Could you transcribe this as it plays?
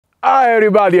Hi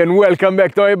everybody and welcome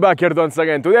back to my backyard once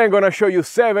again. Today I'm gonna show you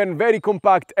 7 very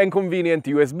compact and convenient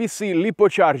USB-C LiPo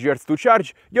chargers to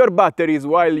charge your batteries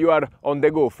while you are on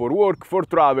the go for work, for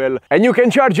travel. And you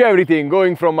can charge everything,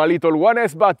 going from a little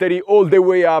 1S battery all the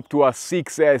way up to a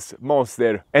 6S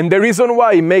monster. And the reason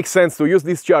why it makes sense to use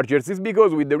these chargers is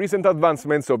because with the recent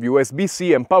advancements of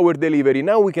USB-C and power delivery,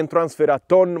 now we can transfer a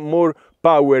ton more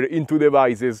power into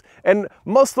devices, and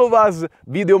most of us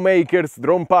video makers,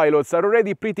 drone pilots are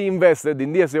already pretty invested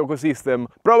in this ecosystem.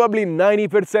 Probably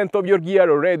 90% of your gear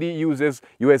already uses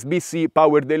USB-C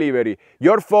power delivery.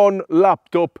 Your phone,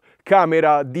 laptop,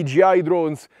 camera, DJI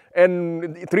drones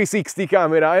and 360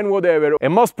 camera and whatever,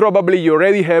 and most probably you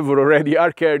already have or already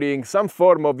are carrying some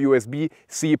form of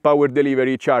USB-C power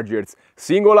delivery chargers.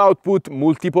 Single output,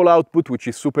 multiple output, which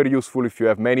is super useful if you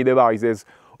have many devices,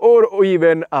 or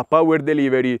even a power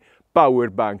delivery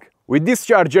power bank. With these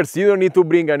chargers you don't need to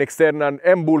bring an external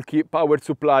and bulky power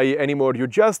supply anymore, you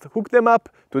just hook them up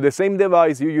to the same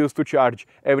device you use to charge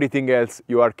everything else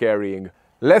you are carrying.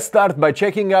 Let's start by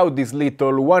checking out these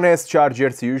little 1S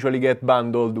chargers you usually get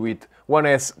bundled with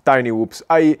 1S Tiny Whoops.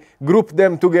 I grouped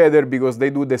them together because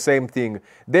they do the same thing.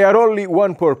 They are only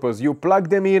one purpose, you plug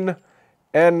them in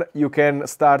and you can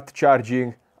start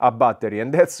charging a battery,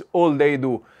 and that's all they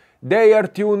do. They are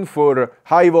tuned for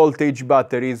high voltage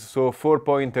batteries, so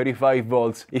 4.35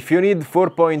 volts. If you need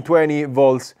 4.20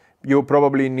 volts, you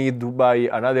probably need to buy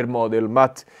another model,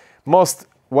 but most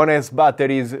 1S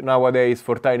batteries nowadays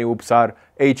for Tiny Whoops are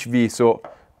HV, so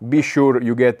be sure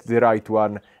you get the right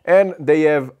one. And they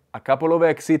have a couple of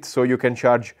exits, so you can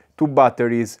charge 2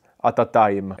 batteries at a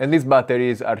time, and these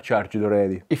batteries are charged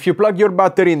already. If you plug your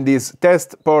battery in this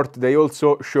test port, they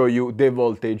also show you the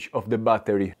voltage of the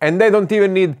battery. And they don't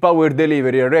even need power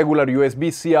delivery, a regular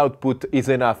USB-C output is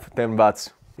enough, 10 watts.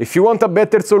 If you want a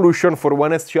better solution for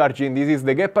 1S charging, this is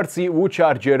the Geprc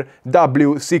Woocharger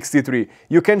W63.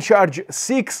 You can charge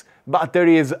 6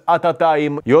 batteries at a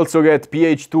time. You also get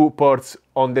PH2 ports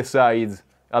on the sides,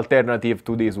 alternative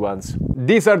to these ones.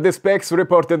 These are the specs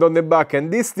reported on the back,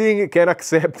 and this thing can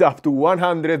accept up to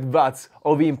 100 watts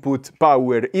of input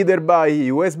power, either by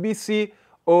USB-C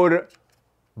or,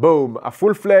 boom, a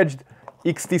full-fledged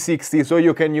XT60, so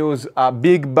you can use a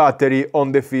big battery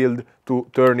on the field to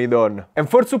turn it on. And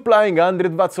for supplying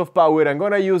 100 watts of power, I'm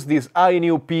gonna use this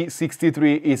INIU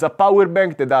P63. It's a power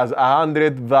bank that has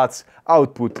 100 watts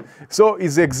output. So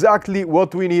it's exactly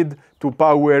what we need to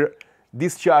power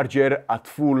this charger at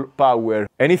full power.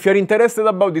 And if you're interested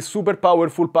about these super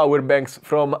powerful power banks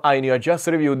from INIU, I just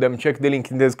reviewed them, check the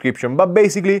link in the description. But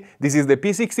basically, this is the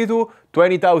P62,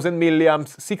 20,000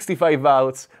 milliamps, 65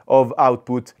 watts of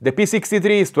output. The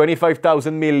P63 is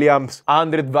 25,000 milliamps,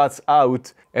 100 watts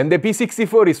out. And the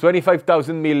P64 is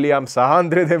 25,000 milliamps,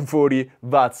 140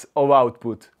 watts of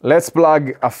output. Let's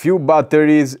plug a few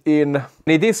batteries in.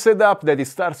 It is set up that it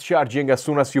starts charging as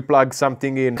soon as you plug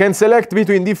something in. You can select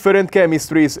between different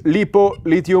chemistries, LiPo,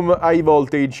 lithium high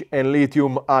voltage and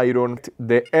lithium iron.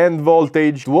 The end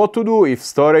voltage, what to do if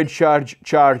storage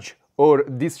charge or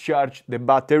discharge the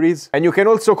batteries. And you can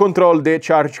also control the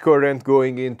charge current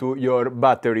going into your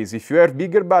batteries. If you have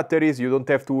bigger batteries, you don't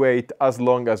have to wait as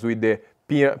long as with the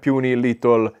puny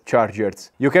little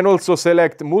chargers. You can also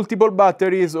select multiple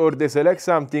batteries or deselect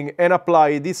something and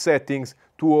apply these settings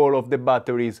to all of the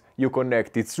batteries you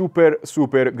connect. It's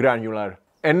super granular.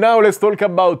 And now let's talk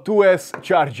about 2S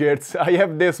chargers. I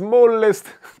have the smallest,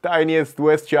 tiniest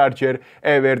 2S charger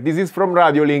ever. This is from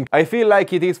Radiolink. I feel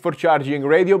like it is for charging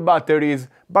radio batteries,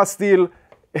 but still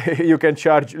you can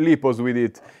charge LiPos with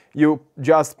it. You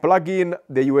just plug in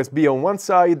the USB on one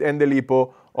side and the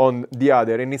LiPo on the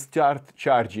other, and it starts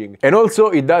charging. And also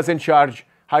it doesn't charge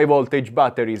high voltage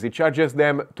batteries, it charges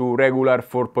them to regular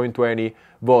 4.20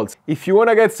 volts. If you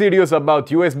wanna get serious about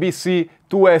USB-C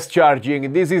 2S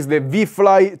charging, this is the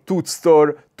Vifly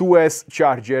Toothstor 2S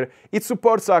charger. It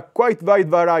supports a quite wide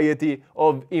variety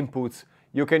of inputs.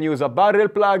 You can use a barrel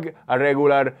plug, a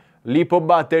regular LiPo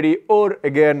battery, or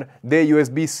again the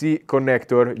USB-C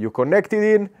connector. You connect it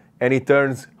in and it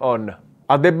turns on.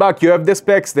 At the back you have the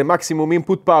specs. The maximum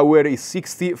input power is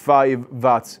 65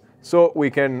 watts. So we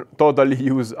can totally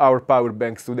use our power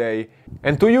banks today.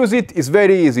 And to use it is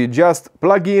very easy. Just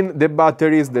plug in the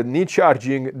batteries that need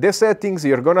charging. The settings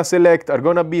you're gonna select are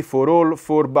gonna be for all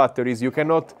 4 batteries. You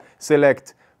cannot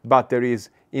select batteries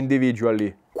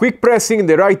individually. Quick pressing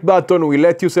the right button will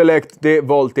let you select the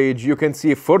voltage. You can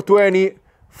see 420,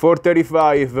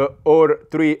 435 or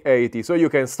 380. So you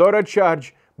can storage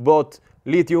charge both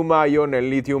lithium-ion and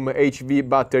lithium HV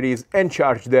batteries and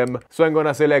charge them. So I'm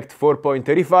gonna select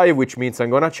 4.35, which means I'm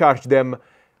gonna charge them.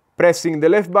 Pressing the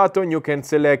left button, you can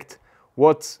select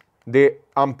what the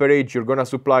amperage you're gonna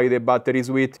supply the batteries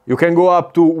with. You can go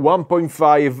up to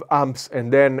 1.5 amps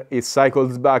and then it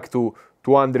cycles back to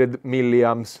 200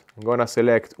 milliamps. I'm gonna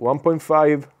select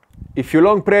 1.5. If you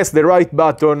long press the right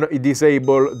button, it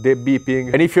disables the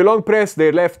beeping. And if you long press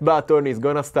the left button, it's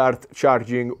gonna start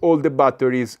charging all the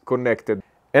batteries connected.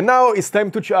 And now it's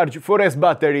time to charge 4S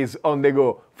batteries on the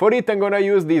go. For it, I'm gonna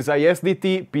use this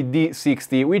Isdt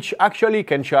PD60, which actually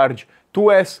can charge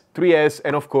 2S, 3S,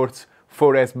 and of course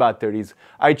 4S batteries.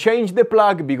 I changed the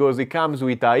plug because it comes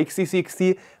with a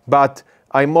XT60, but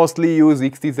I mostly use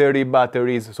XT30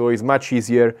 batteries, so it's much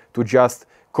easier to just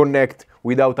connect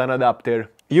without an adapter.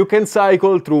 You can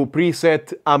cycle through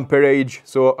preset amperage,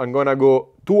 so I'm gonna go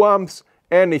 2 amps,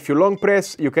 and if you long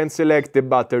press, you can select the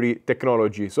battery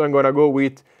technology. So I'm gonna go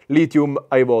with lithium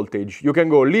high voltage. You can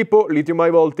go LiPo, lithium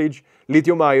high voltage,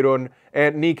 lithium iron,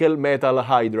 and nickel metal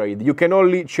hydride. You can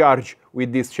only charge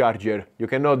with this charger. You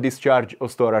cannot discharge or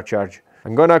store a charge.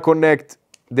 I'm gonna connect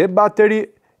the battery.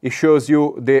 It shows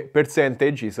you the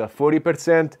percentage. It's a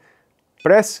 40%.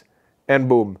 Press, and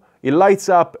boom. It lights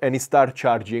up and it starts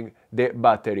charging the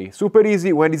battery. Super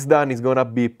easy. When it's done, it's gonna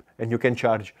beep and you can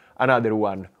charge another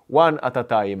one at a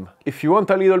time. If you want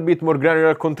a little bit more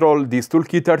granular control, this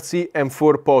ToolkitRC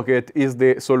M4 Pocket is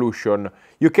the solution.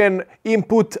 You can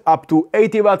input up to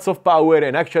 80 watts of power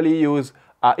and actually use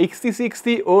a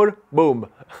XT60 or, boom,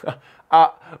 a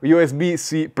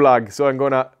USB-C plug. So I'm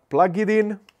gonna plug it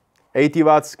in, 80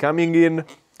 watts coming in,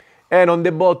 and on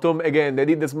the bottom, again, they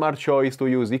did the smart choice to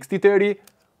use XT30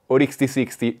 or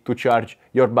XT60 to charge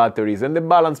your batteries. And the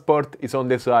balance port is on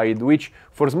the side, which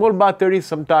for small batteries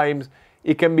sometimes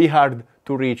it can be hard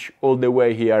to reach all the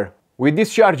way here. With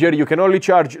this charger you can only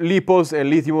charge LiPos and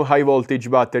lithium high voltage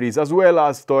batteries, as well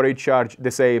as storage charge the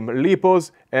same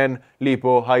LiPos and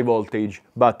LiPo high voltage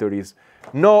batteries.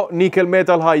 No nickel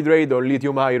metal hydride or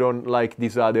lithium iron like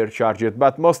these other chargers,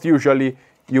 but most usually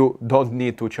you don't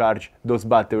need to charge those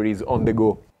batteries on the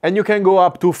go. And you can go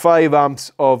up to 5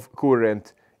 amps of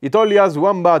current. It only has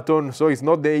one button, so it's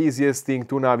not the easiest thing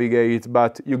to navigate,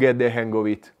 but you get the hang of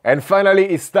it. And finally,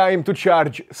 it's time to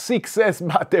charge 6S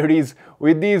batteries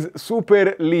with this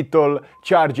super little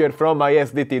charger from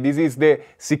Isdt. This is the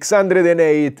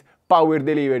 608 power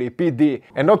delivery PD.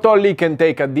 And not only can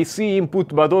take a DC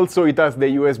input, but also it has the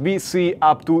USB-C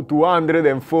up to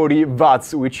 240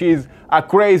 watts, which is a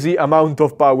crazy amount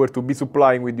of power to be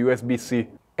supplying with USB-C.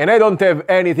 And I don't have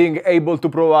anything able to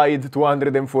provide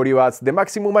 240 watts. The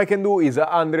maximum I can do is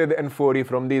 140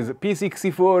 from this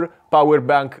P64 power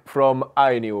bank from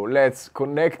INIU. Let's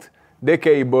connect the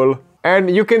cable.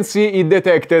 And you can see it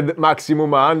detected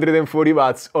maximum 140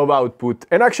 watts of output.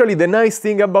 And actually the nice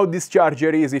thing about this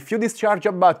charger is if you discharge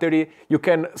a battery, you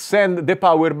can send the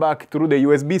power back through the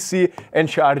USB-C and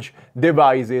charge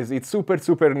devices. It's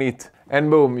super neat. And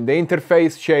boom, the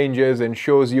interface changes and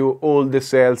shows you all the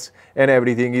cells and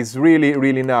everything. It's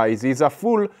really nice. It's a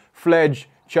full-fledged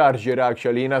charger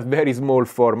actually in a very small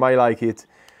form. I like it.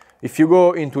 If you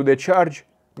go into the charge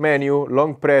menu,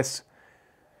 long press.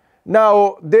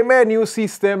 Now the menu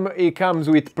system, it comes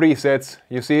with presets,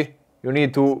 you see? You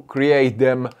need to create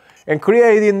them. And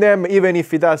creating them, even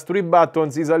if it has 3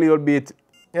 buttons, is a little bit,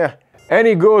 yeah. And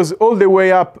it goes all the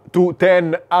way up to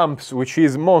 10 amps, which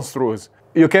is monstrous.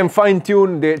 You can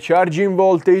fine-tune the charging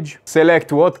voltage,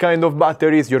 select what kind of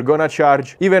batteries you're gonna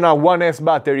charge, even a 1S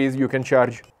batteries you can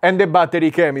charge. And the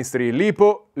battery chemistry,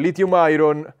 LiPo, lithium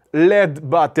iron, lead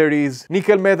batteries,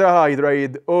 nickel metal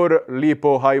hydride, or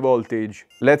LiPo high voltage.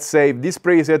 Let's save this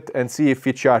preset and see if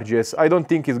it charges. I don't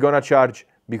think it's gonna charge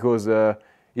because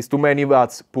it's too many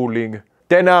watts pulling.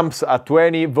 10 amps at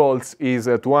 20 volts is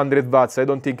 200 watts. I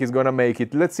don't think it's gonna make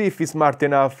it. Let's see if it's smart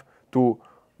enough to,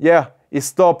 yeah, it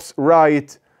stops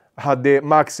right at the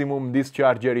maximum this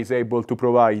charger is able to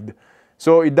provide.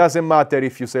 So it doesn't matter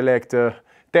if you select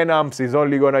 10 amps, is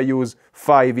only gonna use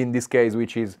 5 in this case,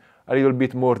 which is a little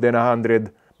bit more than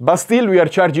 100. But still we are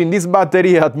charging this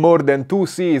battery at more than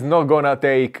 2C, it's not gonna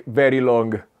take very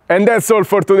long. And that's all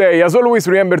for today. As always,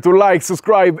 remember to like,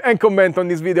 subscribe and comment on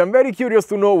this video. I'm very curious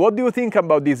to know what do you think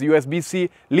about these USB-C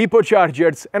LiPo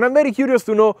chargers, and I'm very curious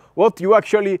to know what you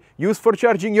actually use for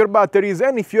charging your batteries,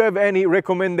 and if you have any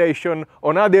recommendation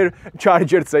on other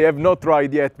chargers I have not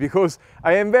tried yet, because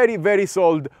I am very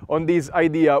sold on this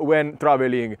idea when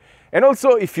traveling. And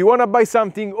also, if you want to buy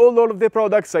something, all of the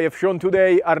products I have shown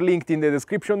today are linked in the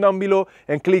description down below,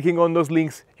 and clicking on those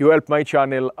links, you help my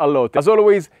channel a lot. As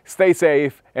always, stay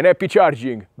safe and happy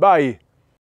charging. Bye!